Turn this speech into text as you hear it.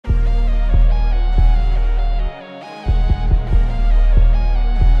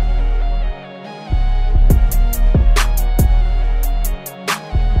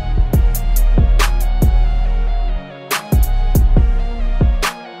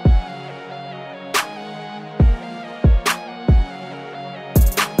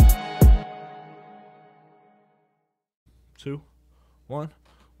2, 1.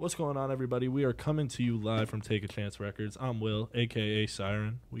 What's going on, everybody? We are coming to you live from Kcka Records. I'm Will, a.k.a.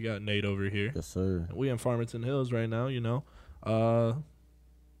 Siren. We got Nate over here. Yes, sir. We in Farmington Hills right now, you know.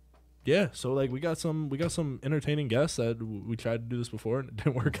 Yeah, so like we got some entertaining guests that we tried to do this before and it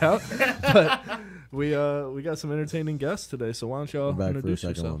didn't work out. But we got some entertaining guests today. So why don't y'all introduce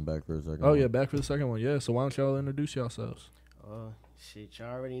yourself? Back for a second. Oh yeah, back for the second one. Yeah. So why don't y'all introduce yourselves? Oh shit,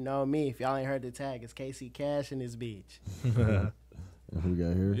 y'all already know me. If y'all ain't heard the tag, it's Kcka in this bitch. And who we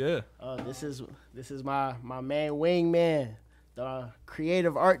got here? Yeah. This is my main wingman, the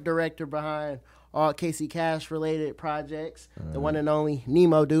creative art director behind all Kcka related projects, the one and only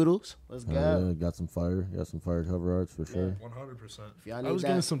Nemo Doodles. Let's go. Yeah, got some fire cover arts for sure. 100%. I was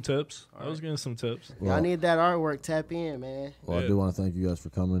getting some tips. Y'all need that artwork, tap in, man. Well, I do want to thank you guys for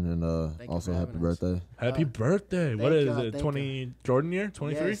coming, and also happy birthday. Happy birthday. What is it, 20 Jordan year?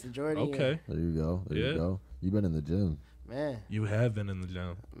 23? Yes, the Jordan year. Okay. There you go. You go. You've been in the gym. Man. You have been in the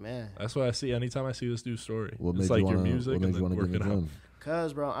gym. Man. That's what I see anytime I see this dude's story. It's like your music and then working out.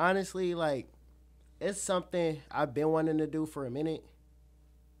 Cause, bro, honestly, like, it's something I've been wanting to do for a minute.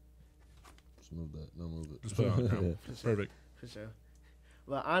 Just move that. No, move it. Just put it on camera. Yeah. Perfect. For sure.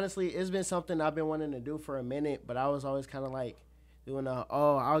 But honestly, it's been something I've been wanting to do for a minute, but I was always kind of like doing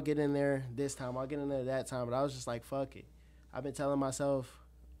I'll get in there this time, I'll get in there that time, but I was just like, fuck it. I've been telling myself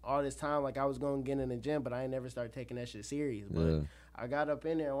all this time like I was going to get in the gym, but I ain't never started taking that shit serious. But I got up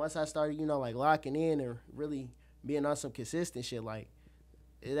in there, and once I started, like locking in and really being on some consistent shit, like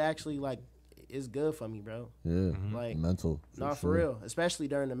it actually like it's good for me, bro. Yeah, like mental. For real, especially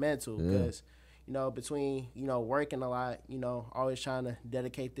during the mental, because between working a lot, always trying to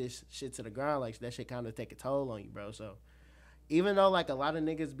dedicate this shit to the grind, like that shit kind of take a toll on you, bro. So even though like a lot of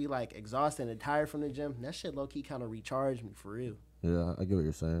niggas be like exhausted and tired from the gym, that shit low key kind of recharged me for real. Yeah, I get what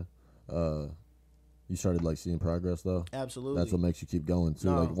you're saying. You started like seeing progress though. Absolutely. That's what makes you keep going too.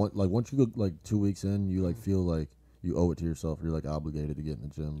 No. Like once you go like 2 weeks in, you like feel like you owe it to yourself. You're like obligated to get in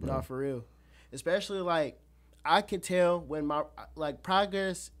the gym, bro. No, for real. Especially like I can tell when my like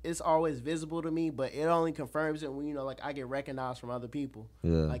progress is always visible to me, but it only confirms it when like I get recognized from other people.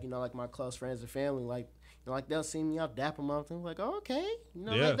 Yeah. Like like my close friends and family, like like they'll see me out, dap them up, and like, oh, okay,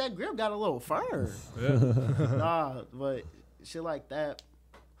 like that grip got a little firm. Nah, but shit like that.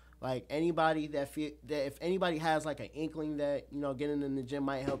 Like anybody that if anybody has like an inkling that getting in the gym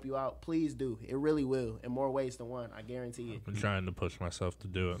might help you out, please do. It really will in more ways than one. I guarantee it. I've been trying to push myself to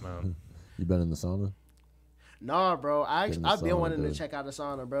do it, man. You been in the sauna? Nah, bro. I've been wanting to check out the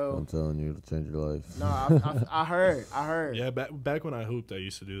sauna, bro. I'm telling you, it'll change your life. No, I heard. Yeah, back when I hooped, I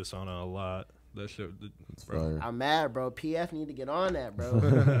used to do the sauna a lot. That shit, bro. I'm mad, bro. PF need to get on that, bro.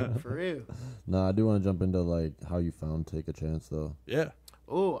 For real. Nah, I do want to jump into like how you found Take a Chance though. Yeah.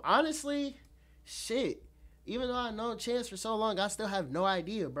 Oh, honestly, shit. Even though I known Chance for so long, I still have no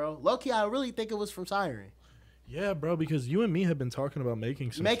idea, bro. Low-key, I really think it was from Siren. Yeah, bro, because you and me have been talking about making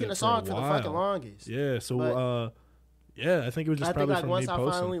a song for the fucking longest. Yeah, so yeah, I think it was just probably from me posting. I think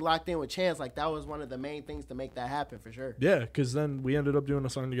once I finally locked in with Chance, like that was one of the main things to make that happen for sure. Yeah, because then we ended up doing a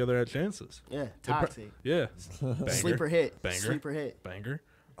song together at Chance's. Yeah, Toxic. Yeah, sleeper hit.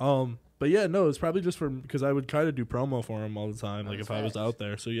 But yeah, no, it's probably just because I would try to do promo for him all the time, like if I was out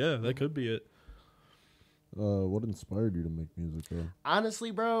there. So yeah, that could be it. What inspired you to make music though?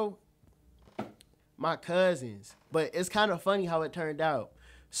 Honestly, bro, my cousins. But it's kind of funny how it turned out.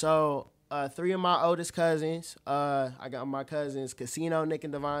 So 3 of my oldest cousins, I got my cousins, Casino, Nick,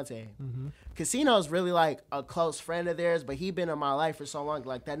 and Devontae. Mm-hmm. Casino's really like a close friend of theirs, but he been in my life for so long,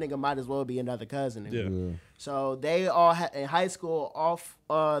 like that nigga might as well be another cousin. Yeah. So they all had, in high school,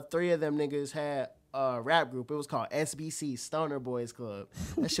 all 3 of them niggas had a rap group. It was called SBC, Stoner Boys Club.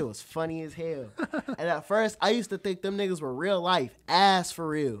 That shit was funny as hell. And at first, I used to think them niggas were real life, ass for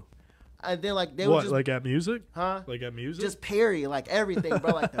real. And then like they were just, like at music? Huh? Like at music? Just period, like everything,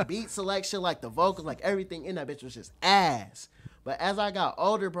 bro. Like the beat selection, like the vocals, like everything in that bitch was just ass. But as I got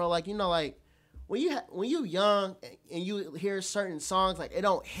older, bro, like like when you young and you hear certain songs, like it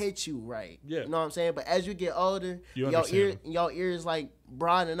don't hit you right. Yeah. You know what I'm saying? But as you get older, your ears like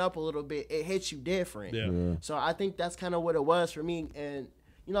broaden up a little bit. It hits you different. Yeah. So I think that's kind of what it was for me. And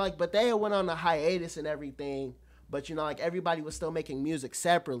like, but they went on a hiatus and everything. But, like, everybody was still making music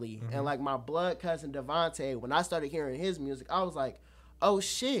separately. Mm-hmm. And, like, my blood cousin Devontae, when I started hearing his music, I was like, oh,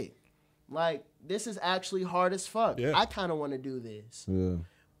 shit. Like, this is actually hard as fuck. Yeah. I kind of want to do this. Yeah.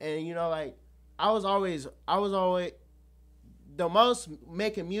 And, like, I was always, the most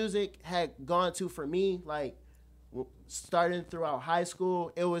making music had gone to for me, like, starting throughout high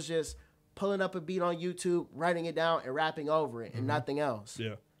school, it was just pulling up a beat on YouTube, writing it down, and rapping over it, and nothing else.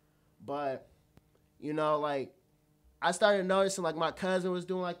 Yeah. But, like, I started noticing like my cousin was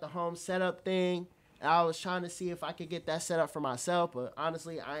doing like the home setup thing. And I was trying to see if I could get that set up for myself, but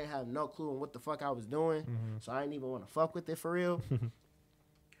honestly, I ain't have no clue on what the fuck I was doing, so I didn't even want to fuck with it for real.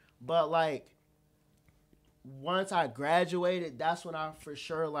 But like, once I graduated, that's when I for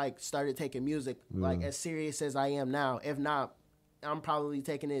sure like started taking music like as serious as I am now. If not, I'm probably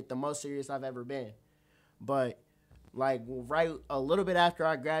taking it the most serious I've ever been. But like right a little bit after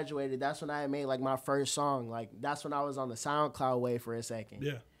I graduated, that's when I made like my first song. Like that's when I was on the SoundCloud wave for a second.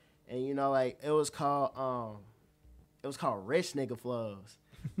 Yeah. And you know, like it was called Rich Nigga Flows.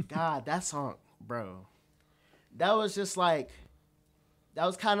 God, that song, bro. That was just like, that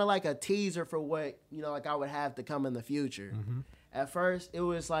was kind of like a teaser for what, you know, like I would have to come in the future. At first, it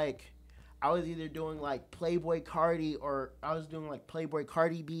was like I was either doing like Playboy Cardi or I was doing like Playboy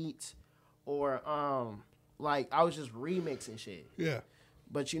Cardi beats or like I was just remixing shit. Yeah.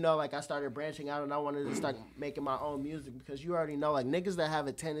 But, you know, like, I started branching out and I wanted to start making my own music because you already know, like, niggas that have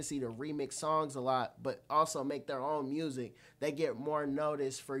a tendency to remix songs a lot but also make their own music, they get more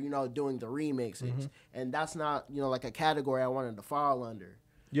notice for, you know, doing the remixes. And that's not, you know, like, a category I wanted to fall under.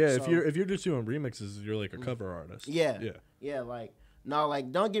 Yeah, so, if you're just doing remixes, you're like a cover artist. Yeah. Yeah. Yeah, like, no,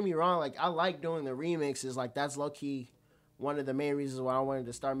 like, don't get me wrong. Like, I like doing the remixes. Like, that's low-key one of the main reasons why I wanted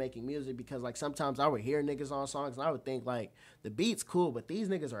to start making music because, like, sometimes I would hear niggas on songs and I would think, like, the beat's cool, but these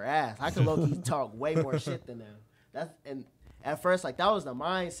niggas are ass. I could low-key talk way more shit than them. And at first, like, that was the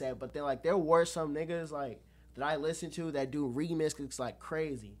mindset, but then, like, there were some niggas, like, that I listened to that do remixes like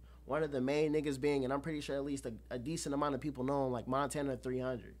crazy. One of the main niggas being, and I'm pretty sure at least a decent amount of people know him, like, Montana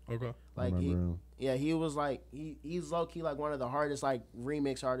 300. Okay. Like, he was, like, he's low-key, like, one of the hardest, like,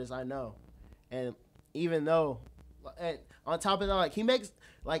 remix artists I know. And even though... And on top of that, like, he makes,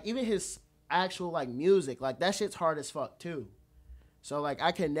 like, even his actual, like, music, like, that shit's hard as fuck, too. So, like,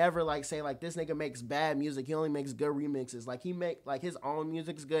 I can never, like, say, like, this nigga makes bad music. He only makes good remixes. Like, like, his own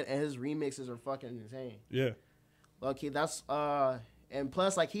music's good, and his remixes are fucking insane. Yeah. Okay, that's, and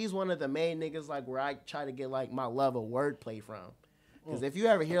plus, like, he's one of the main niggas, like, where I try to get, like, my love of wordplay from. Because if you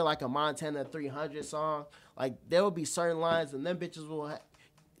ever hear, like, a Montana 300 song, like, there will be certain lines, and them bitches will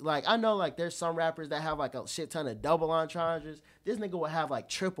like, I know, like, there's some rappers that have, like, a shit ton of double entendres. This nigga will have, like,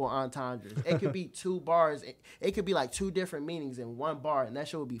 triple entendres. It could be 2 bars. It could be, like, 2 different meanings in 1 bar, and that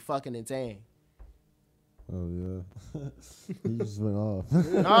shit would be fucking insane. Oh, yeah. He just went off.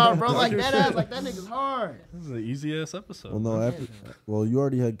 Nah, bro, like, that ass, like, that nigga's hard. This is an easy-ass episode. Well, no, well, you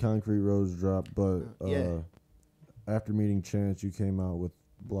already had Concrete Rose drop, but after meeting Chance, you came out with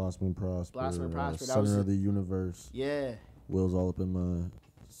Blossom and Prosper. Blossom and Prosper. Center of the Universe. Yeah. Will's all up in my...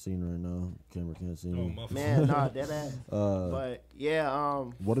 scene right now. Camera can't see me. Man, nah, dead ass. But yeah,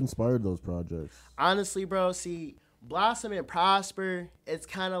 what inspired those projects? Honestly, bro, see, Blossom and Prosper, it's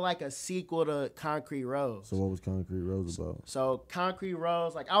kind of like a sequel to Concrete Rose. So what was Concrete Rose about? So Concrete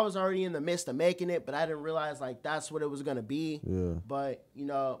Rose, like, I was already in the midst of making it, but I didn't realize, like, that's what it was gonna be. Yeah. But, you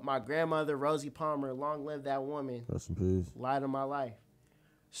know, my grandmother, Rosie Palmer, long live that woman. Rest in peace. Light of my life.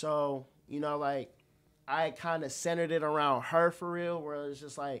 So, you know, like, I kind of centered it around her for real, where it's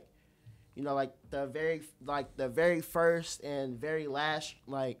just like, you know, like the very first and very last,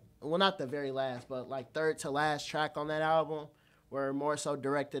 like, well, not the very last, but like third to last track on that album were more so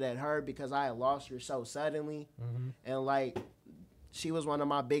directed at her because I had lost her so suddenly. And like, she was one of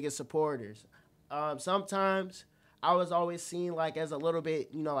my biggest supporters. Sometimes I was always seen like as a little bit,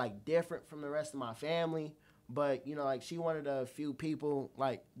 you know, like different from the rest of my family. But, you know, like, she one of the few people,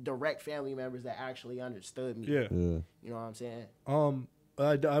 like, direct family members that actually understood me. Yeah. You know what I'm saying?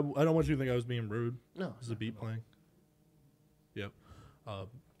 I don't want you to think I was being rude. No. There's a beat playing. Yep.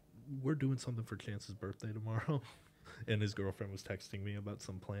 We're doing something for Chance's birthday tomorrow. And his girlfriend was texting me about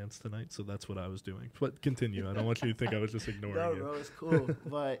some plans tonight, so that's what I was doing. But continue. I don't want you to think I was just ignoring you. No, bro, it's cool.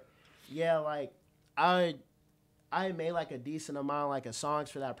 But, yeah, like, I made, like, a decent amount, like, of songs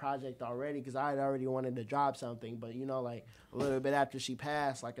for that project already because I had already wanted to drop something. But, you know, like, a little bit after she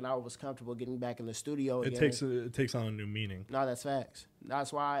passed, like, and I was comfortable getting back in the studio again. It takes on a new meaning. No, that's facts.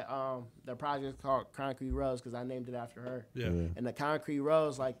 That's why the project's called Concrete Rose because I named it after her. Yeah. And the Concrete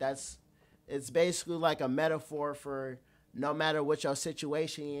Rose, like, it's basically like a metaphor for no matter what your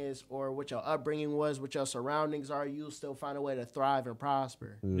situation is or what your upbringing was, what your surroundings are, you'll still find a way to thrive and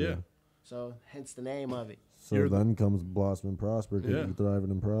prosper. Yeah. So, hence the name of it. So then comes Blossom and Prosper because you're thriving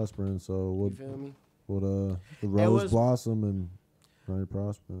and prospering. So what? You feel me? What the rose blossom and trying to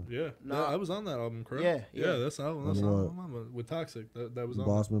prosper. Yeah, no, I was on that album, correct? Yeah. That's the album with Toxic. That was on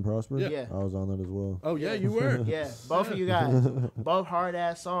Blossom and Prosper. Yeah, I was on that as well. Oh yeah, you were. Yeah, both of you guys, both hard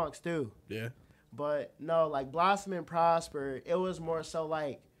ass songs too. Yeah, but no, like Blossom and Prosper, it was more so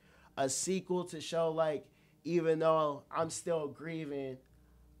like a sequel to show like, even though I'm still grieving,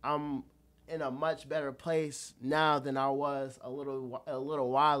 I'm in a much better place now than I was a little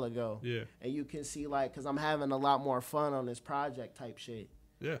while ago. Yeah. And you can see, like, because I'm having a lot more fun on this project type shit.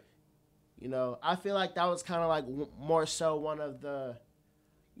 Yeah. You know, I feel like that was kind of like more so one of the,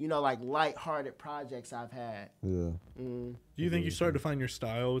 you know, like lighthearted projects I've had. Yeah. Mm. Do you think you started to find your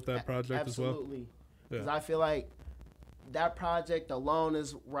style with that project as well? Absolutely. Because Yeah. I feel like that project alone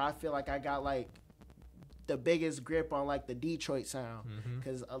is where I feel like I got like the biggest grip on like the Detroit sound.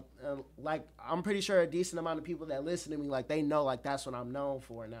 Because like I'm pretty sure a decent amount of people that listen to me, like they know like that's what I'm known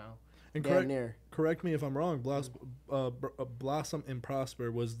for now. And correct me if I'm wrong. Blossom and Prosper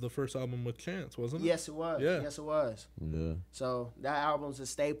was the first album with Chance, wasn't it? Yes, it was. Yeah. Yes, it was. Yeah. So that album's a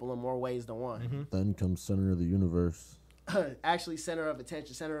staple in more ways than one. Then comes Center of the Universe. Actually, Center of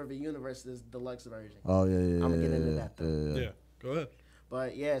Attention, Center of the Universe is the deluxe version. Oh yeah. I'm gonna get into that though. Yeah. Go ahead.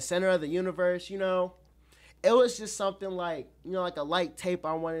 But yeah, Center of the Universe, you know, it was just something like, you know, like a light tape.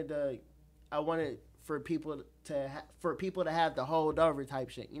 I wanted for people to have the hold over type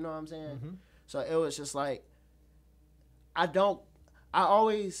shit. You know what I'm saying? So it was just like, I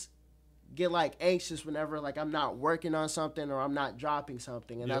always get like anxious whenever like I'm not working on something or I'm not dropping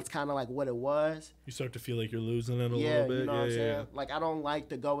something, and that's kind of like what it was. You start to feel like you're losing it a little bit. You know what I'm saying? Like I don't like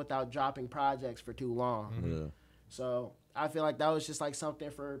to go without dropping projects for too long. Yeah. So I feel like that was just like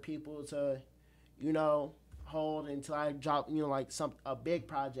something for people to, you know, hold until I drop, you know, like a big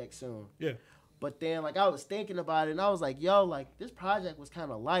project soon. Yeah. But then like I was thinking about it and I was like, yo, like this project was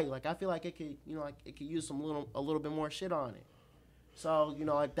kind of light. Like I feel like it could, you know, like it could use a little bit more shit on it. So, you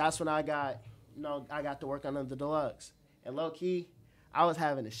know, like that's when I got to work on the deluxe. And low key, I was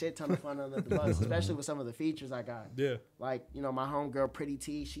having a shit ton of fun on the deluxe, especially with some of the features I got. Yeah. Like, you know, my homegirl Pretty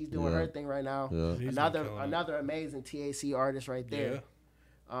T, she's doing her thing right now. Yeah. Another amazing TAC artist right there.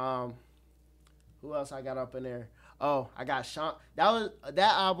 Yeah. Who else I got up in there? Oh, I got Sean. That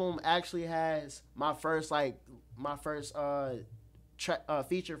album actually has my first feature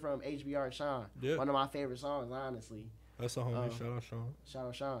from HBR Sean. Yeah. One of my favorite songs, honestly. That's a homie. Shout out Sean. Shout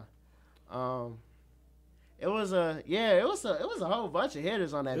out Sean. It was a whole bunch of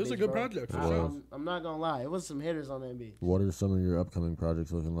hitters on that. It was bitch, a good bro. project. For sure. I'm not gonna lie, it was some hitters on that beat. What are some of your upcoming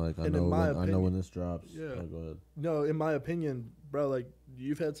projects looking like? I know when this drops. Yeah. Oh, go ahead. No, in my opinion, bro, like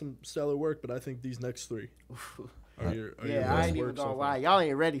you've had some stellar work, but I think these next three are your I ain't even gonna lie. Y'all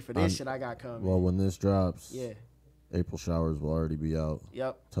ain't ready for this shit I got coming. Well, when this drops, yeah, April Showers will already be out.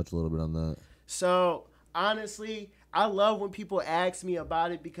 Yep. Touch a little bit on that. So honestly, I love when people ask me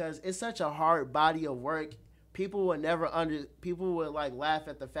about it because it's such a hard body of work. People would like laugh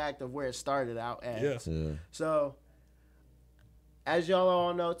at the fact of where it started out at. Yes. Yeah. So, as y'all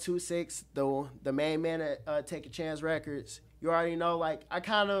all know, 2-6, the main man at Kcka Records, you already know, like, I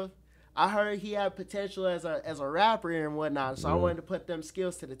heard he had potential as a rapper and whatnot, so I wanted to put them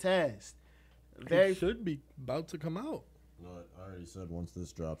skills to the test. It should be about to come out. No, I already said once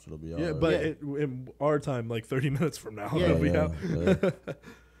this drops, it'll be out. Yeah, but in our time, like 30 minutes from now, it'll be out. Yeah.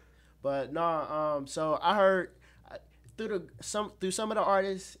 But no, so I heard through some of the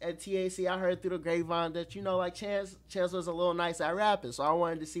artists at TAC, I heard through the grapevine that, you know, like Chance was a little nice at rapping, so I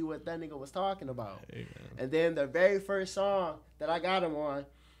wanted to see what that nigga was talking about. Hey, and then the very first song that I got him on,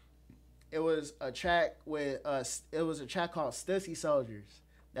 it was a track called Stussy Soldiers.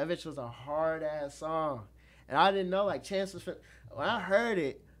 That bitch was a hard ass song, and I didn't know like Chance was. When I heard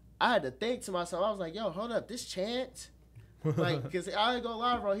it, I had to think to myself. I was like, "Yo, hold up, this Chance." Like, because I ain't gonna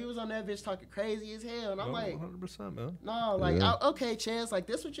lie, bro, he was on that bitch talking crazy as hell, and I'm like, 100%, man. no, like, okay, Chance, like,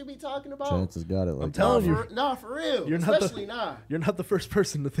 this what you be talking about? Chance has got it. Like I'm telling you. For real. You're not the first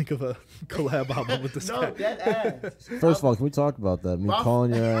person to think of a collab album with this guy. No, dead ass. First of all, can we talk about that? Me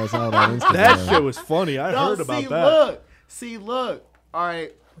calling your ass out on Instagram. That shit was funny. I heard about that. Look. All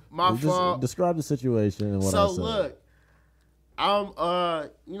right, my fault. Describe the situation and what I said. So look.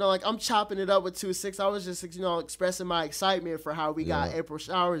 I'm chopping it up with 2-6. I was just, expressing my excitement for how we got April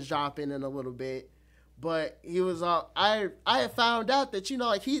Showers dropping in a little bit. But he was I had found out that,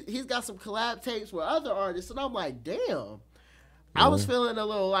 he's got some collab tapes with other artists, and I'm like, damn. I was feeling a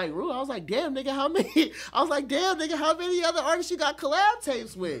little like rude. I was like, damn, nigga, how many other artists you got collab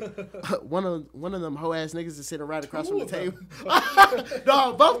tapes with? one of them hoe ass niggas is sitting right across from the table.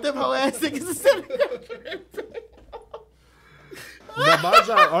 No, both them hoe ass niggas is sitting across from the table. No, mine's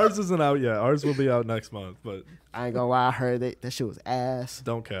out. Ours isn't out yet. Ours will be out next month, but I ain't gonna lie, I heard that shit was ass.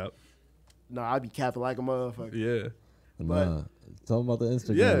 Don't cap. No, I be capping like a motherfucker. Yeah. Nah, tell them about the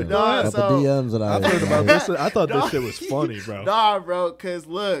Instagram. Yeah, about the DMs that I've heard about this. I thought this shit was funny, bro. Nah, bro, cause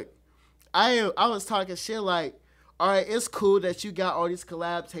look, I was talking shit like, all right, it's cool that you got all these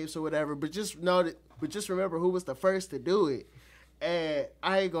collab tapes or whatever, but just know that but just remember who was the first to do it. And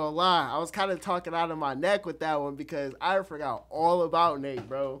I ain't gonna lie, I was kind of talking out of my neck with that one because I forgot all about Nate,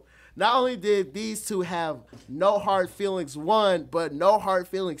 bro. Not only did these two have No Hard Feelings 1, but No Hard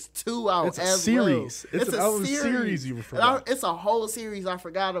Feelings 2 out It's a as series. well. It's an album series you forgot. It's a whole series I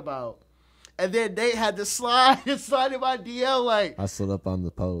forgot about. And then Nate had to slide in my DL like I slid up on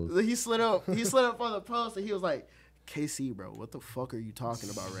the post. he slid up on the post and he was like, KC, bro, what the fuck are you talking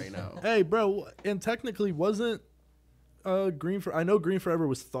about right now? Hey, bro, and technically wasn't I know Green Forever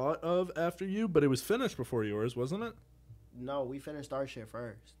was thought of after you, but it was finished before yours, wasn't it? No, we finished our shit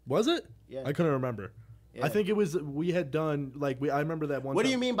first. Was it? Yeah. I couldn't remember. Yeah. I think it was we had done I remember that one. What time.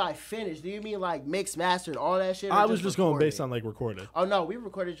 do you mean by finished? Do you mean like mixed, mastered, all that shit? I was just going recorded? based on like recorded. Oh no, we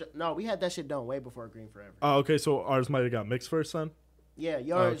recorded. No, we had that shit done way before Green Forever. Oh, okay. So ours might have got mixed first then. Yeah,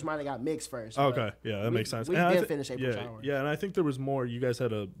 yours might have got mixed first. Okay, yeah, that makes sense. We And did finish April Showers. Yeah, and I think there was more. You guys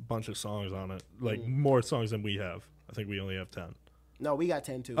had a bunch of songs on it, like more songs than we have. I think we only have 10. No, we got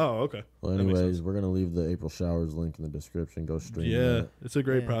 10 too. Oh, okay. Well, That makes sense. anyways, we're gonna leave the April Showers link in the description. Go stream Yeah, that. it's a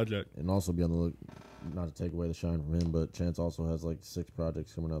great Yeah. project. And also be on the look, not to take away the shine from him, but Chance also has like 6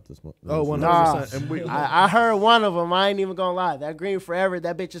 projects coming out this month. Oh, 100%. Nah, And we, I heard one of them. I ain't even gonna lie. That Green Forever,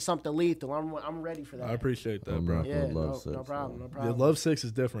 that bitch is something lethal. I'm ready for that. I appreciate that, I'm bro. not- Yeah, Love no 6, problem, no Yeah, problem. Love 6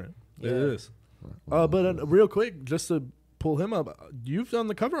 is different. It Yeah. is. But real quick, just to pull him up, you've done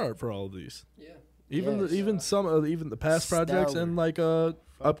the cover art for all of these. Yeah. Even Yes. even some of even the past projects Stellar. and like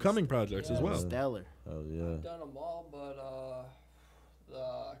upcoming projects as Yeah. well. Stellar. Oh yeah. I've done them all, but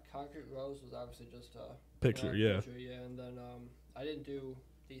the Concrete Rose was obviously just a Picture, yeah. Picture, yeah, and then I didn't do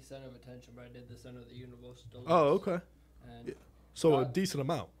the Center of Attention, but I did the Center of the Universe. Oh, okay. And So a decent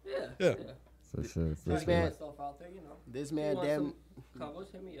amount. yeah, Yeah. For sure. For This sure. man- Get myself out there, you know. This You man want damn. some covers?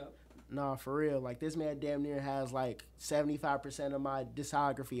 Hit me up. Nah, for real. Like this man damn near has like 75% of my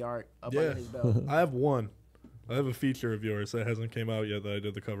discography art up Yeah. under his belt. I have one. I have a feature of yours that hasn't came out yet that I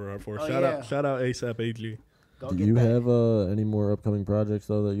did the cover art for. Oh, shout yeah. out ASAP AG. Go Do get you that. have any more upcoming projects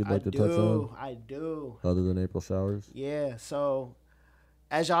though that you'd like to touch on, I do. other than April Showers? Yeah. So,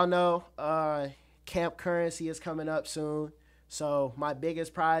 as y'all know, Camp Currency is coming up soon. So my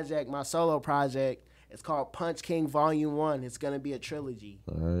biggest project, my solo project, it's called Punch King Volume 1. It's gonna be a trilogy.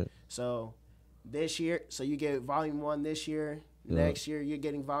 All right. So this year, so you get Volume 1 this year. Yeah. Next year, you're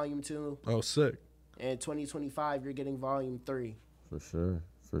getting Volume 2. Oh, sick. And 2025, you're getting Volume 3. For sure.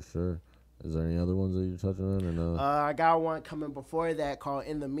 For sure. Is there any other ones that you're touching on or no? I got one coming before that called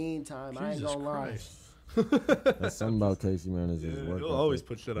In the Meantime. I ain't Jesus gonna lie. Christ. That's something about Casey, man. Is his Yeah, work he'll ethic. always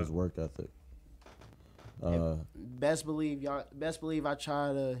put shit His out. work ethic. Best believe I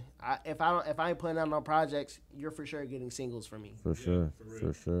try to. If I ain't putting out no projects, you're for sure getting singles from me. For sure. for real.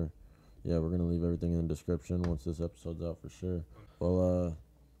 For sure. Yeah, we're gonna leave everything in the description once this episode's out for sure. Well,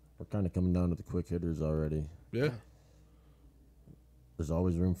 we're kind of coming down to the quick hitters already. Yeah. There's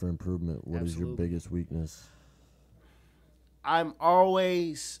always room for improvement. What is your Absolutely. biggest weakness?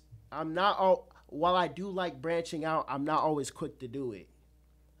 While I do like branching out, I'm not always quick to do it.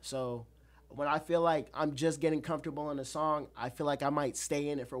 So when I feel like I'm just getting comfortable in a song, I feel like I might stay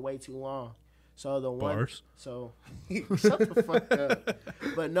in it for way too long. So the one, Bars. so shut the fuck up.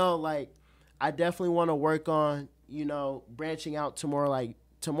 But no, like I definitely want to work on, branching out to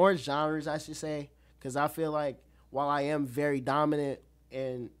more genres, I should say, because I feel like while I am very dominant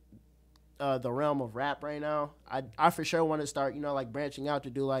in the realm of rap right now, I for sure want to start, branching out to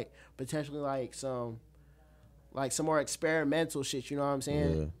do potentially some more experimental shit. You know what I'm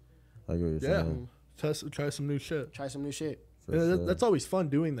saying? Yeah. I get what you're Yeah. saying. Try some new shit. Try some new shit. For Yeah, sure. that's always fun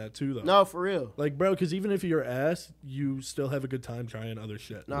doing that too, though. No, for real. Like, bro, because even if you're ass, you still have a good time trying other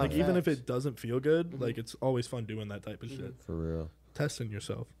shit. No, like, even if facts. it doesn't feel good, like, it's always fun doing that type of shit. For real. Testing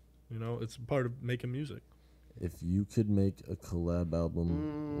yourself. It's part of making music. If you could make a collab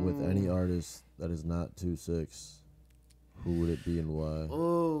album with any artist that is not 2-6, who would it be and why? It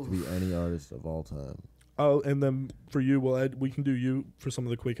Ooh. could be any artist of all time. Oh, and then for you, we can do you for some of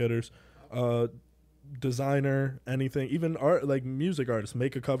the quick hitters. Designer, anything, even art, like music artists,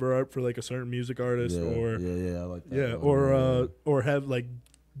 make a cover art for like a certain music artist, Yeah, or I like that. yeah, one. or have like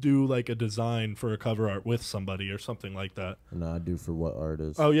do like a design for a cover art with somebody or something like that. And I do for what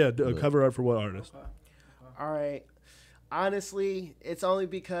artist? Oh yeah, a Yeah. cover art for what artist? All right. Honestly, it's only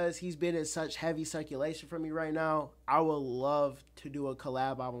because he's been in such heavy circulation for me right now. I would love to do a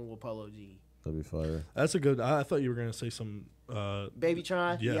collab album with Polo G. That'd be fire. That's a good. I thought you were gonna say some. Baby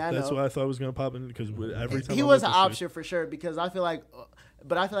Tron? Yeah, I that's know. what I thought was gonna pop in because every time He I'm was with an this option for sure because I feel like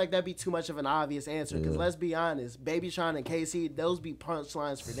that'd be too much of an obvious answer. Because Yeah. let's be honest, Baby Tron and KC, those be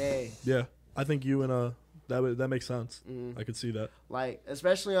punchlines for days. dude- yeah, I think you and that makes sense. Mm. I could see that. Like,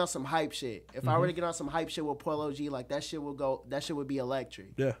 especially on some hype shit. If I were to get on some hype shit with Polo G, like that shit would be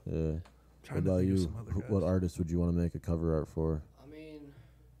electric. Yeah. Yeah. What Trying to about think of you? some other What guys. artist would you want to make a cover art for? I mean,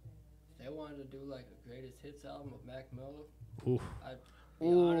 if they wanted to do like a greatest hits album of Mac Miller, Ooh. I'd be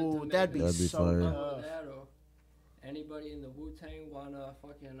honored Ooh, to that'd make be That'd be so fire. tough. that, or anybody in the Wu-Tang want a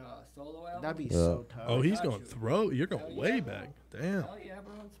fucking solo album? That'd be Yeah. so tough. Oh, he's got going you. throw. You're going Hell way yeah, back. bro. Damn. Hell yeah,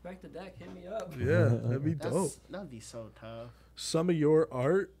 bro. Inspect the deck. Hit me up. Yeah, that'd be dope. That'd be so tough. Some of your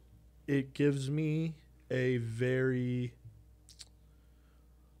art, it gives me a very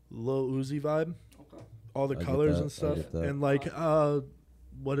Lil Uzi vibe. Okay. All the I get colors that, and I stuff, get that. and like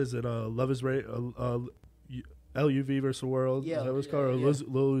what is it? Love is Right. LUV versus the World. Yeah. Is that what it's called? Or Yeah.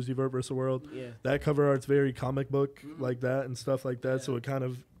 Lil Uzi Vert versus the World. Yeah. That cover art's very comic book Mhm. like that and stuff like that. So Yeah. it kind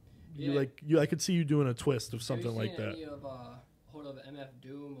of Yeah. I could see you doing a twist of Have something you like seen that. Any of hold of MF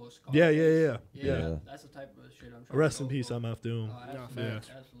Doom or Scarface? Yeah, yeah, yeah, Yeah, yeah. that's the type of shit I'm trying Rest to in go peace, for. MF Doom. Oh, Yeah, absolutely, facts.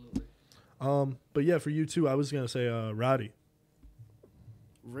 absolutely. But yeah, for you too, I was gonna say Roddy.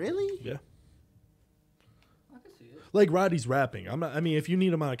 Really? Yeah. I can see it. Like Roddy's rapping. I'm not. I mean, if you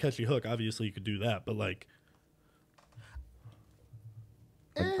need him on a catchy hook, obviously you could do that. But like,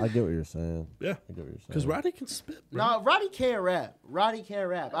 I get what you're saying. yeah, I get what you're saying. because Roddy can spit. Bro. No, Roddy can't rap. Roddy can't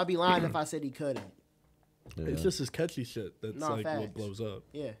rap. I'd be lying if I said he couldn't. Yeah. It's just his catchy shit that's No, like what facts. blows up.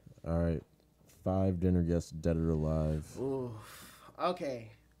 Yeah. All right. 5 dinner guests, dead or alive. Ooh. Okay.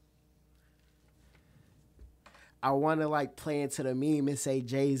 I want to like play into the meme and say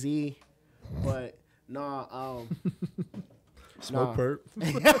Jay-Z, but no. Smoke Nah. perp.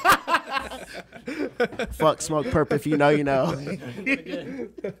 Fuck Smoke Perp if you know, you know.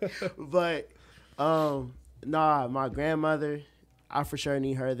 But nah, my grandmother, I for sure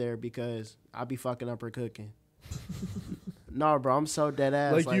need her there because I be fucking up her cooking. No, bro, I'm so dead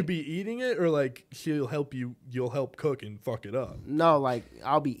ass. Like you be eating it, or like she'll help you. You'll help cook and fuck it up. No, like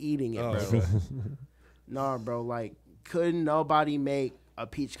I'll be eating it, Oh, bro. okay. No, bro, like couldn't nobody make a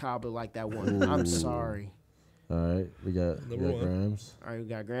peach cobbler like that one. I'm Ooh. sorry. All right. We got Number 1. Grams. All right, we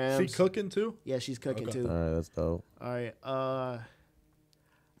got She Grams. cooking too? Yeah, she's cooking Okay. too. All right. That's dope. All right,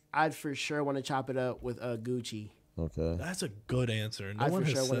 I'd for sure want to chop it up with Gucci. Okay. That's a good answer. No I one for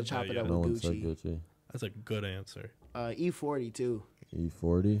has sure said wanna chop that it yet. up No with one said Gucci. Gucci. That's a good answer. E40 too.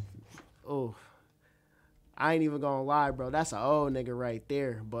 E40. Oh, I ain't even gonna lie, bro. That's an old nigga right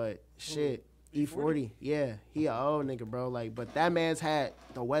there. But shit, E40, yeah, he an old nigga, bro. Like, but that man's had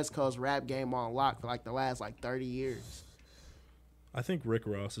the West Coast rap game on lock for like the last like 30 years. I think Rick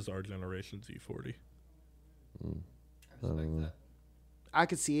Ross is our generation's E40. I respect that. I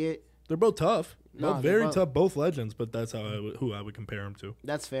could see it. They're both tough. No, Both they're very both- tough. Both legends. But that's who I would compare him to.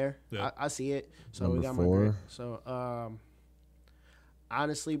 That's fair. Yeah. I see it. So Number we got 4. my grade. So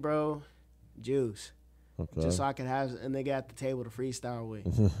honestly, bro, Juice. Okay. Just so I could have a nigga at the table to freestyle with,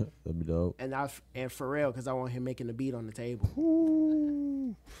 That'd be dope. and for real, because I want him making the beat on the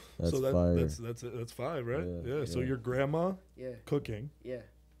table. That's so fire. that's 5, right? Yeah, Yeah. So yeah. your grandma Yeah, cooking, yeah.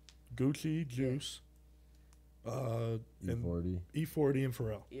 Gucci, Juice, and E40. E40 and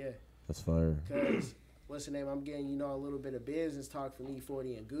Pharrell. Yeah, That's fire. because what's the name? I'm getting, a little bit of business talk from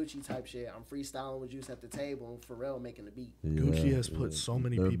E40 and Gucci type shit. I'm freestyling with Juice at the table and Pharrell making the beat. Yeah, Gucci has put so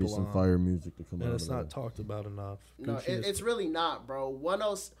many There'd people be some on, fire music to come and out it's of not that. talked about enough. No, Gucci has it's really not, bro.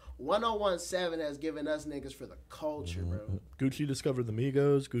 1017 has given us niggas for the culture, bro. Gucci discovered the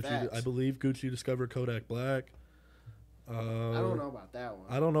Migos. Gucci, Facts. I believe Gucci discovered Kodak Black. I don't know about that one.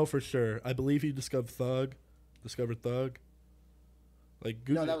 I don't know for sure. I believe he discovered Thug. Like Gucci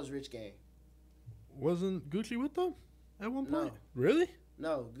No, that was Rich Gang. wasn't Gucci with them at one No. point. Really?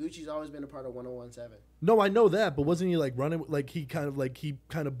 No, Gucci's always been a part of 1017. No, I know that, but wasn't he like running? Like he kind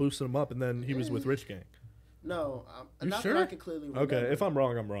of boosted him up, and then he was with Rich Gang. No, You not sure? that I can clearly remember. Okay, if I'm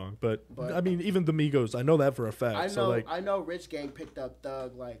wrong, I'm wrong. But But- I mean, even the Migos, I know that for a fact. I know, So like, I know Rich Gang picked up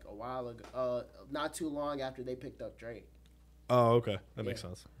Thug like a while ago. Not too long after they picked up Drake. oh, okay, that makes Yeah.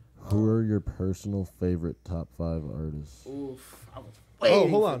 sense. Who are your personal favorite top 5 artists? Oof, I was Oh, waiting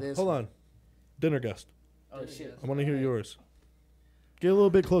hold for on, this. hold on. Dinner guest. Oh shit. I want to hear yours. Get a little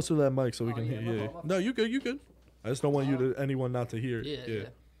bit closer to that mic so we Oh, can yeah, hear my you. fault, my No, you good, you good. I just don't want you to anyone not to hear. Yeah.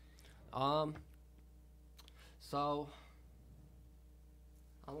 So,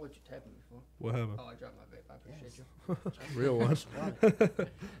 I don't know what you tapping me for. What happened? Oh, I dropped my vape. I appreciate you. Real one.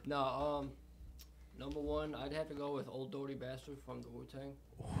 No, number 1, I'd have to go with Old Dirty Bastard from the Wu-Tang.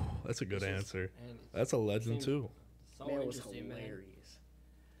 That's a good answer. And it's That's a legend seems too. so Man, it was interesting, man. hilarious.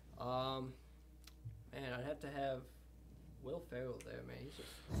 Man, I'd have to have Will Ferrell there, man.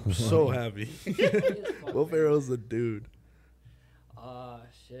 He's just So happy. he is fun, Will man. Ferrell's the dude.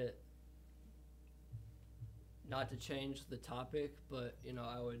 Shit. not to change the topic, but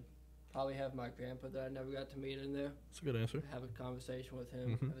I would probably have my grandpa that I never got to meet in there. That's a good answer. Have a conversation with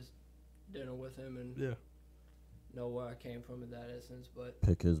him, have a dinner with him, and know where I came from in that essence. But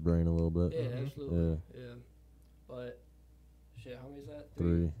pick his brain a little bit. Yeah, absolutely. Yeah. But shit, how many is that?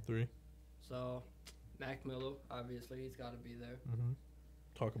 Three. So Mac Miller, obviously, he's got to be there.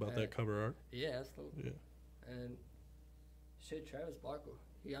 Talk about that cover art. Yeah, absolutely. Yeah. And shit, Travis Barker.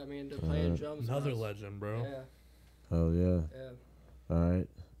 He got me into playing drums. Another legend, bro. Yeah. Oh yeah. Yeah. All right.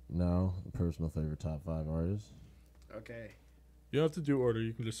 Now, personal favorite top 5 artists. Okay. You don't have to do order.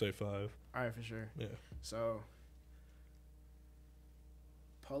 You can just say 5. All right, for sure. Yeah. So,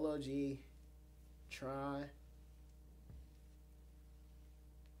 Polo G, Tron.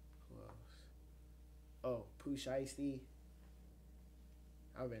 Who else? Oh, Pooh Shiesty.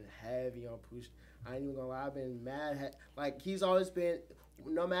 I've been heavy on Pooh. I ain't even gonna lie. I've been mad. Like, he's always been,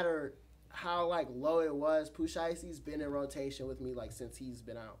 no matter how, like, low it was, Pooh Shiesty's been in rotation with me, like, since he's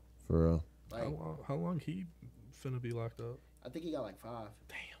been out. For real? Like, how long he finna be locked up? I think he got, like, 5.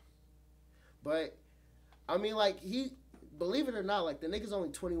 Damn. But, I mean, like, believe it or not, like, the nigga's only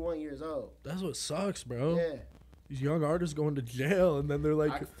 21 years old. That's what sucks, bro. Yeah. These young artists going to jail, and then they're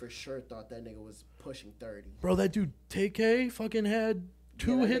like... I for sure thought that nigga was pushing 30. Bro, that dude, Kcka, fucking had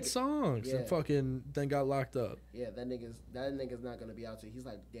 2 hit songs and yeah. fucking then got locked up. Yeah, that nigga's not gonna be out till he's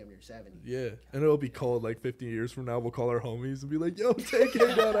like damn near 70. Yeah, and it'll be cold like 50 years from now. We'll call our homies and be like, "Yo,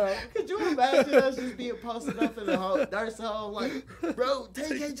 Kcka got out." Could you imagine us just being posted up in the nursing home like, "Bro,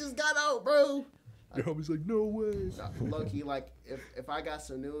 Kcka just got out, bro." Your homie's like, "No way." Low key, like if I got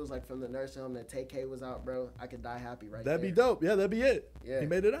some news like from the nursing home that Kcka was out, bro, I could die happy right That'd there. be dope. Yeah, that'd be it. Yeah, he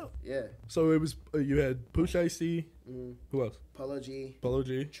made it out. Yeah. So it was you had Pooh Shiesty. Who else? Polo G.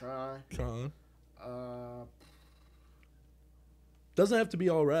 Tron. Doesn't have to be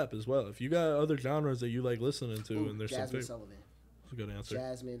all rap as well. If you got other genres that you like listening to, and there's Jasmine some Sullivan. That's a good answer.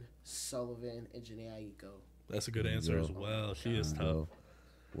 Jasmine Sullivan and Janae Aiko. That's a good answer as well. She is tough.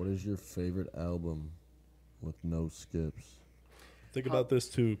 What is your favorite album with no skips? Think about this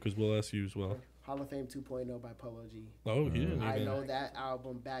too, because we'll ask you as well. Hall of Fame 2.0 by Polo G. Oh, he didn't I even. know that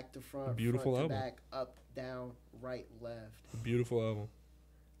album back to front, Beautiful front to album. back, up, down, right, left. Beautiful album.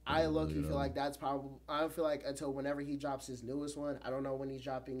 I low-key feel like that's probably... I don't feel like until whenever he drops his newest one. I don't know when he's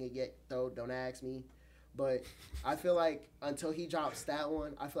dropping it yet, though. Don't ask me. But I feel like until he drops that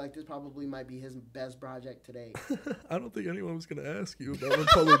one, I feel like this probably might be his best project today. I don't think anyone was going to ask you about when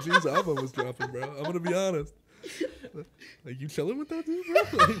Polo G's album was dropping, bro. I'm going to be honest. Like, you chilling with that dude, bro?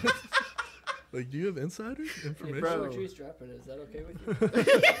 Like, do you have insider information? If Polo G's dropping it, is that okay with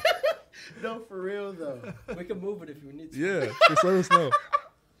you? No, for real, though. We can move it if we need to. Yeah, just let us know.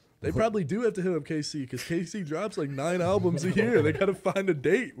 They probably do have to hit up KC because KC drops like 9 albums a year. They got to find a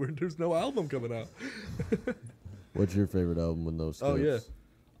date where there's no album coming out. What's your favorite album with no skips? Oh, yeah.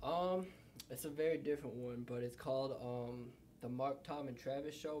 It's a very different one, but it's called The Mark, Tom, and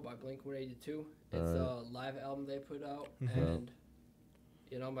Travis Show by Blink-182. It's a live album they put out, and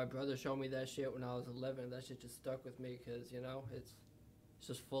my brother showed me that shit when I was 11. That shit just stuck with me because it's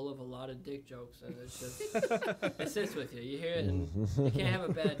just full of a lot of dick jokes, and it's just it sits with you. You hear it, and you can't have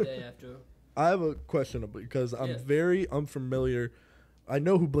a bad day after. I have a question because I'm very unfamiliar. I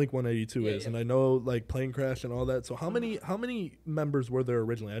know who Blink-182 is, and I know like Plane Crash and all that. So how many members were there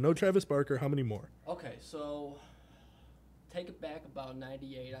originally? I know Travis Barker. How many more? Okay, so take it back about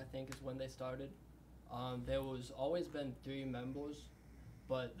 98, I think, is when they started. There was always been 3 members,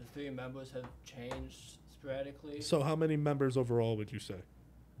 but the 3 members have changed sporadically. So how many members overall would you say?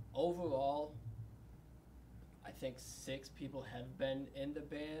 Overall, I think 6 people have been in the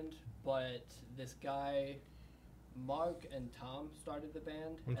band, but this guy, Mark and Tom, started the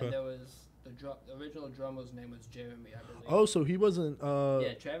band, and there was the original drummer's name was Jeremy, I believe. Oh, so he wasn't.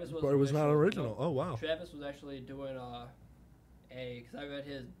 Yeah, Travis was. But it was not original. No, oh wow. Travis was actually doing because I read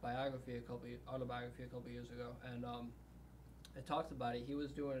his autobiography a couple years ago, and it talks about it. He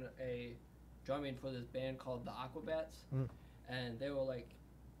was doing a drumming for this band called the Aquabats, and they were like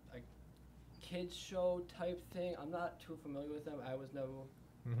a kids show type thing. I'm not too familiar with them. I was never.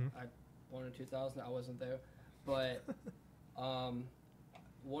 I born in 2000. I wasn't there, but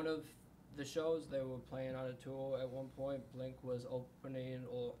one of the shows they were playing on a tour at one point. Blink was opening,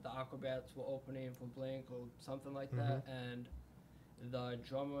 or the Aquabats were opening for Blink, or something like that, and the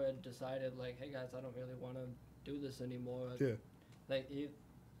drummer had decided, like, hey guys, I don't really want to do this anymore. Yeah. Like,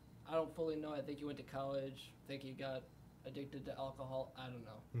 I don't fully know. I think he went to college. I think he got addicted to alcohol. I don't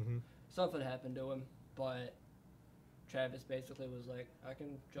know. Something happened to him, but Travis basically was like, I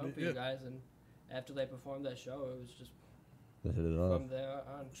can drum for you guys. And after they performed that show, it was just They hit it off. from there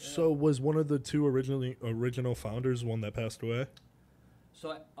on. Yeah. So was one of the two original founders one that passed away?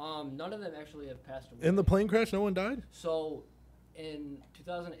 So none of them actually have passed away. In the plane crash, no one died? So in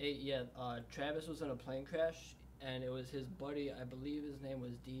 2008, yeah, Travis was in a plane crash, and it was his buddy. I believe his name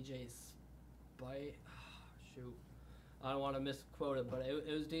was DJ Spite. Shoot, I don't want to misquote it, but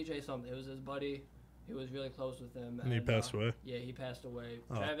it was DJ something. It was his buddy. He was really close with him. And he passed away? Yeah, he passed away.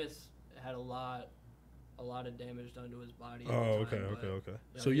 Oh. Travis had a lot of damage done to his body. Oh, at the okay, time, okay.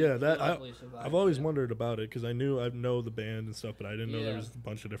 but, So he yeah, that luckily survived, I've always yeah. wondered about it because I know the band and stuff, but I didn't know there Yeah. was a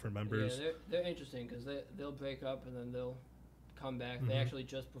bunch of different members. Yeah, they're interesting because they'll break up and then they'll come back. They Mhm. actually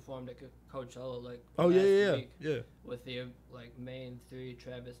just performed at Coachella like Oh last yeah, week yeah. with the like main three,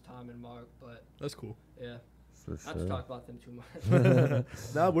 Travis, Tom, and Mark. But That's cool. yeah, For not to sure. talk about them too much.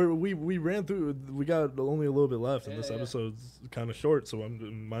 Now we ran through. We got only a little bit left, and Yeah, this yeah. episode's kind of short, so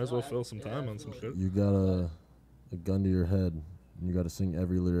might as well No, fill some yeah, time on some shit. absolutely. You got a gun to your head, and you got to sing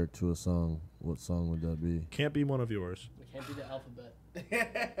every lyric to a song. What song would that be? Can't be one of yours. It can't be the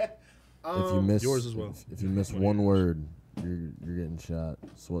alphabet. If you miss yours as well. if you miss One of one yours. word, you're getting shot.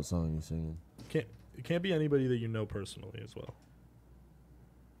 So what song are you singing? It can't be anybody that you know personally as well.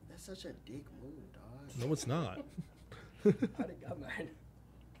 That's such a dick move, dog. No, it's not. I already got mine.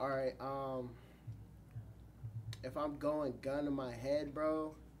 All right. If I'm going gun to my head,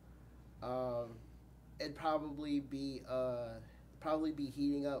 bro, it'd probably be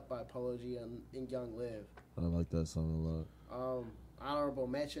Heating Up by Polo G and Young Live. I like that song a lot. Honorable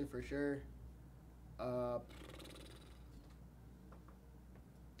mention for sure.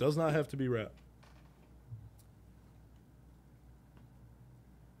 Does not have to be rap.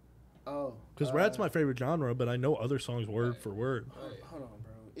 Oh, Because rap's my favorite genre, but I know other songs word for word. Hold on,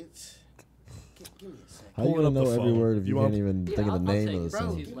 bro. It's give me a second. How you Pulling gonna up know the every phone. wlet if you You can't want- even think of the I'll name take of the it,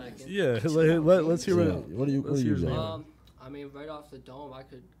 song? he's lacking. Yeah, let's hear Yeah, it. what are you Let's hear his doing? name. I mean, right off the dome, I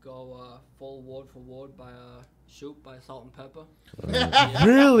could go full word for word by Shoot by Salt and Pepper. Yeah.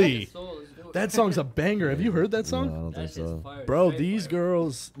 Really? So let's do it. That song's a banger. Have you heard that No, I song? don't think That shit's so. fire. Bro, Straight these fire.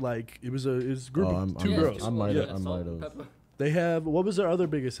 girls, like, it was a group Oh, of I'm- two I'm- girls. I might Yeah. have- I might Salt and have. Pepper. They have, what was their other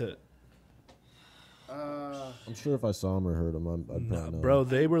biggest hit? I'm sure if I saw him or heard him, I'd probably No, know. bro,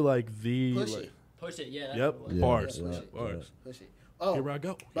 they were like the. Push like- it. Push it, yeah. That's Yep, what it was. Yeah, bars, yeah, bars. Push it. Oh, Here I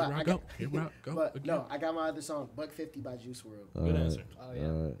go. but Here I I go. got- Here I go. but again. no, I got my other song, Buck 50 by Juice WRLD. All Good right, answer. Oh yeah,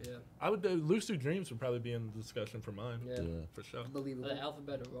 all right. yeah, I would. Lucid Dreams would probably be in the discussion for mine. yeah. Yeah. For sure. Believable. The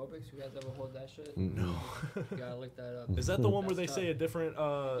alphabet aerobics. You guys ever hold that shit? No. You gotta look that up. Is that the one where they That's say a different?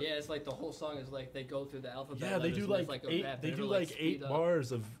 Yeah, it's like the whole song is like they go through the alphabet. Yeah, they letters do and it's like a eight. rap, They and do it'll, like speed 8 up.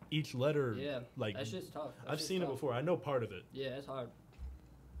 bars of each letter. Yeah, like that shit's tough. That I've shit's seen it tough. before. I know part of it. Yeah, it's hard.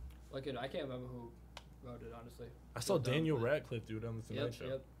 Look at I can't remember who wrote it honestly. I saw Feel dumb, Daniel but- Radcliffe do it on the Tonight Yep,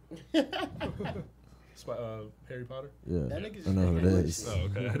 Show. yep. Harry Potter. Yeah, That nigga's I know who it English. is. Oh,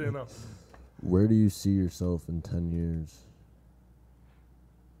 okay. I didn't know. Where do you see yourself in 10 years?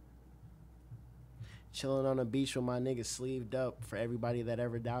 Chilling on the beach with my niggas sleeved up for everybody that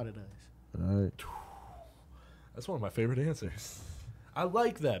ever doubted us. All right. That's one of my favorite answers. I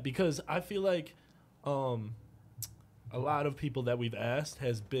like that because I feel like a lot of people that we've asked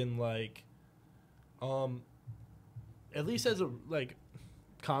has been like at least as a like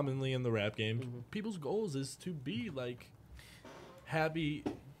commonly in the rap game, people's goals is to be like happy,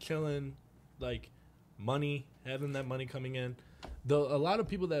 chilling, like money, having that money coming in. A lot of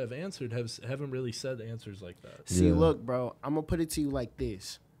people that have answered haven't really said answers like that. See, Yeah. look, bro, I'm gonna put it to you like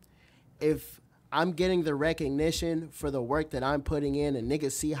this: if I'm getting the recognition for the work that I'm putting in, and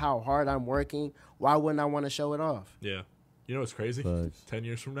niggas see how hard I'm working, why wouldn't I want to show it off? Yeah. You know what's crazy? Facts. 10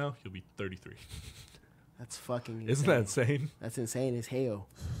 years from now, you'll be 33. That's fucking. Isn't that insane? That's insane as hell.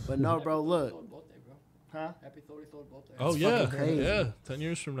 But no, bro, look, Happy 33rd birthday, bro. huh? Happy 33rd birthday. Oh, That's yeah. fucking crazy. Yeah. 10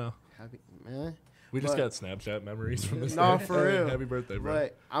 years from now. Happy, man. We just But- got Snapchat memories from this No, day. for real. Happy birthday, bro.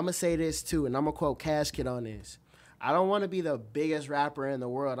 But I'm gonna say this too, and I'm gonna quote Kcka on this. I don't want to be the biggest rapper in the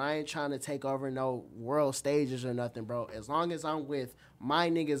world. I ain't trying to take over no world stages or nothing, bro. As long as I'm with my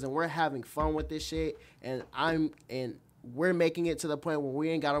niggas and we're having fun with this shit, and we're making it to the point where we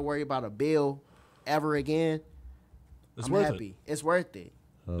ain't gotta worry about a bill ever again. It's I'm worth happy. It's worth it.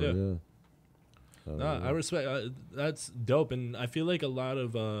 Oh, Yeah. yeah. Oh, Nah, yeah. I respect. That's dope, and I feel like a lot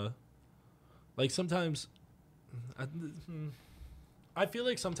of, like sometimes, I feel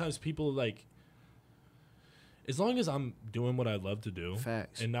like sometimes people like, as long as I'm doing what I love to do,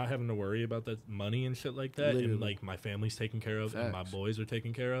 Facts. and not having to worry about that money and shit like that, Literally. and like my family's taken care of and my Facts. boys are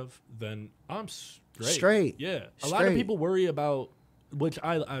taken care of, then I'm straight. Straight. Yeah. A lot of Straight. people worry about, which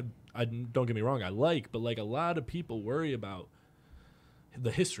I don't get me wrong, I like, but like a lot of people worry about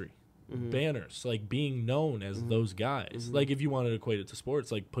the history. banners, like being known as those guys. Like if you wanted to equate it to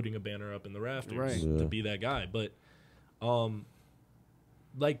sports, like putting a banner up in the rafters to be that guy. But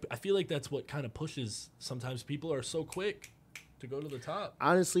like I feel like that's what kind of pushes. Sometimes people are so quick to go to the top.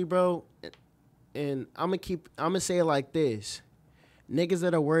 Honestly, bro, and I'm gonna say it like this. Niggas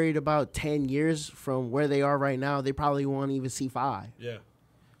that are worried about 10 years from where they are right now, they probably won't even see 5. Yeah.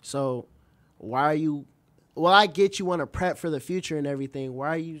 So why are you, well, I get you want to prep for the future and everything. Why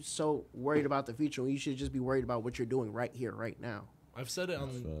are you so worried about the future when you should just be worried about what you're doing right here, right now? I've said it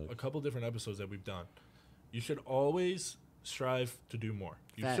on a couple different episodes that we've done. You should always strive to do more.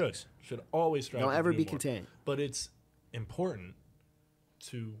 You should always strive Don't to ever do be more. content. But it's important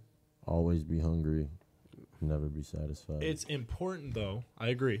to... Always be hungry. Never be satisfied. It's important, though. I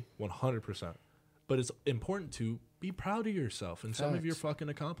agree, 100%. But it's important to be proud of yourself and some of your fucking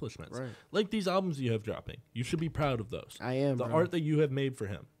accomplishments. Right. Like these albums you have dropping. You should be proud of those. I am, The bro. art that you have made for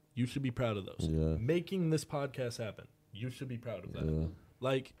him. You should be proud of those. Yeah. Making this podcast happen. You should be proud of that. Yeah.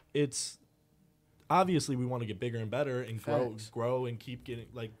 Like, it's... Obviously, we want to get bigger and better and grow and keep getting,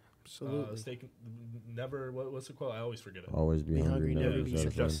 like... never. What's the quote? I always forget it. Always be hungry, never be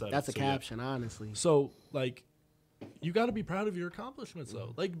satisfied. Just said That's it, a caption, honestly. So, like, you got to be proud of your accomplishments,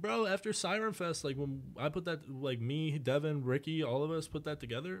 though. Like, bro, after Siren Fest, like, when I put that, like, me, Devin, Ricky, all of us put that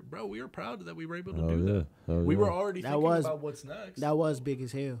together, bro, we were proud that we were able to do that. We were already thinking about what's next. That was big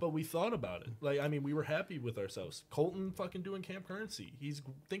as hell. But we thought about it. Like, I mean, we were happy with ourselves. Colton fucking doing Camp Currency. He's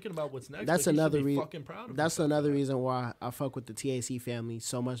thinking about what's next. That's but another he should be reason. fucking proud of That's himself. another reason why I fuck with the TAC family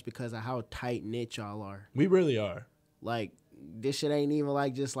so much, because of how tight knit y'all are. We really are. Like, this shit ain't even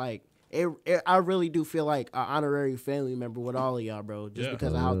like just like it I really do feel like an honorary family member with all of y'all, bro. Just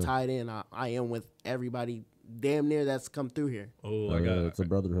because of how tied in I am with everybody damn near that's come through here. Oh, it's a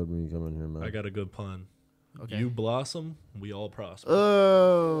brotherhood when you come in here, man. I got a good pun. Okay. You blossom, we all prosper.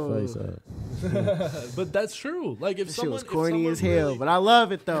 Oh, Face that. But that's true. Like if this shit someone was corny if as someone hell, really, but I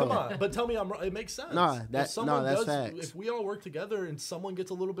love it though. come on, but tell me I'm wrong. It makes sense. Nah, if that's facts. If we all work together and someone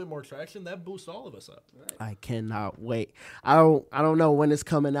gets a little bit more traction, that boosts all of us up. I cannot wait. I don't know when it's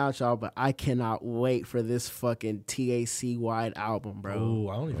coming out, y'all, but I cannot wait for this fucking TAC wide album, bro. Oh,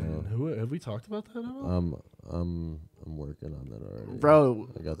 I don't even. Who have we talked about that at all? I'm working on that already. Bro,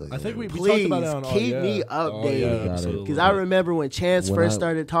 I got that. I think we please talked about it on keep me updated. absolutely. Because I remember when Chance first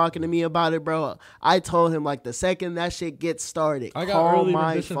started talking to me about it, bro, I told him, like, the second that shit gets started, I got call early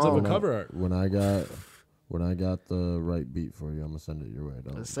my renditions phone. of a cover art. When I got the right beat for you, I'm gonna send it your way.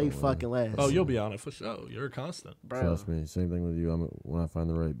 Say fucking less. Oh, you'll be on it for sure. You're a constant. bro. Trust me. Same thing with you. When I find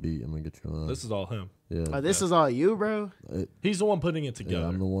the right beat, I'm gonna get you on. This is all him. Yeah. This is all you, bro? He's the one putting it together. Yeah,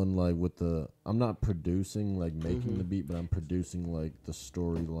 I'm the one like with the. I'm not producing like making the beat, but I'm producing like the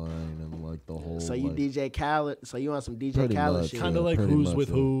storyline and like the whole. So you like, DJ Khaled. So you want some DJ Pretty Khaled much, shit? Kind of yeah, like pretty who's much, with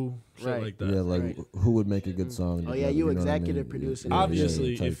yeah. who, shit Right. like that. Yeah, like Right. who would make a good song? Oh, yeah, together, you know what I executive mean? producing.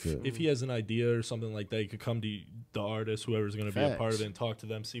 Obviously, type if shit. he has an idea or something like that, he could come to the artist, whoever's going to be a part of it, and talk to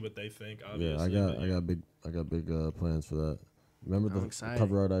them, see what they think. Obviously, Yeah, I got big plans for that. Remember I'm the excited.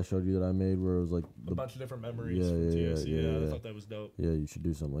 cover art I showed you that I made where it was like a bunch of different memories from TSC. I thought that was dope. Yeah, you should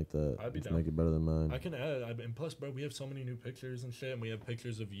do something like that. I'd be Just down. make it better than mine. I can add, and plus, bro, we have so many new pictures and shit, and we have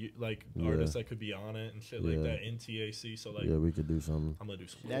pictures of you, like artists that could be on it and shit like that in TAC. So like, yeah, we could do something. I'm gonna do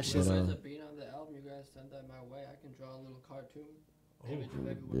some. That If shit's you guys are being on the album, you guys send that my way. I can draw a little cartoon image of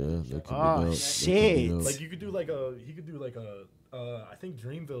everyone. Yeah, in the that chat. could Oh, be dope. shit. Like you could do like a, he could do like a. I think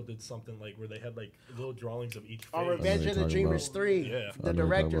Dreamville did something like where they had like little drawings of each. Oh, face. Revenge of the talking Dreamers about. 3. Yeah. The I know what you're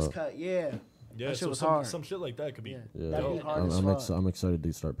director's talking cut, yeah. Yeah, That shit so was some, hard. some shit like that could be. Yeah. Yeah, That'd be hard as fuck. I'm excited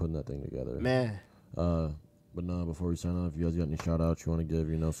to start putting that thing together. Man. But no, before we sign off, you guys got any shout outs you want to give?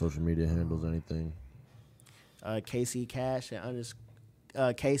 Social media handles, anything? KC Cash and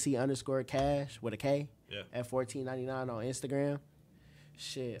KC _ Cash with a K. Yeah. At $14.99 on Instagram.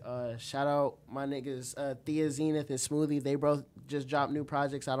 Shit. Shout out my niggas Thea Zenith and Smoothie. They both just dropped new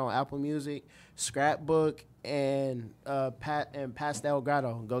projects out on Apple Music. Scrapbook and Pastel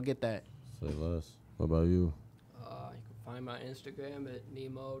Grotto. Go get that. Say less. What about you? You can find my Instagram at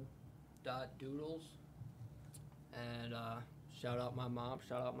nemo.doodles. And shout out my mom,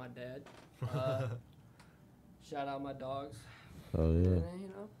 shout out my dad. Shout out my dogs. Oh yeah. And, you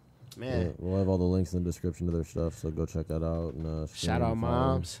know, Man. Yeah, we'll have all the links in the description to their stuff, so go check that out. And Shout out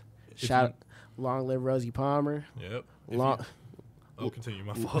moms. Shout Long live Rosie Palmer. Yep. Long, Continue.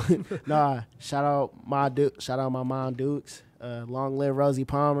 My fault. nah, shout out my mom Dukes. Long live Rosie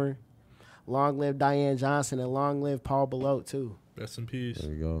Palmer. Long live Diane Johnson and long live Paul Belote too. Rest in peace.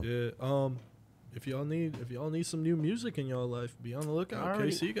 There you go. Yeah. If y'all need some new music in y'all life, be on the lookout. Alright.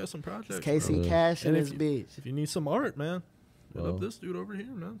 KC got some projects. It's KC bro. Cash and And his if bitch. If you need some art, man, Hit up this dude over here,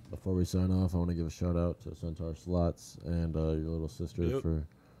 man. Before we sign off, I want to give a shout out to Centaur Slots and your little sister for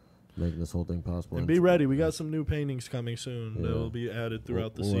making this whole thing possible. And be ready. We got some new paintings coming soon. Yeah. They'll be added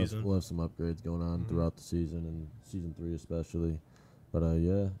throughout the season. We'll have some upgrades going on throughout the season and season 3 especially. But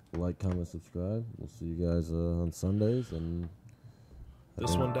like, comment, subscribe. We'll see you guys on Sundays. And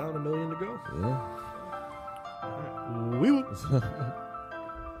this one down, 1 million to go. Yeah. All right. We will.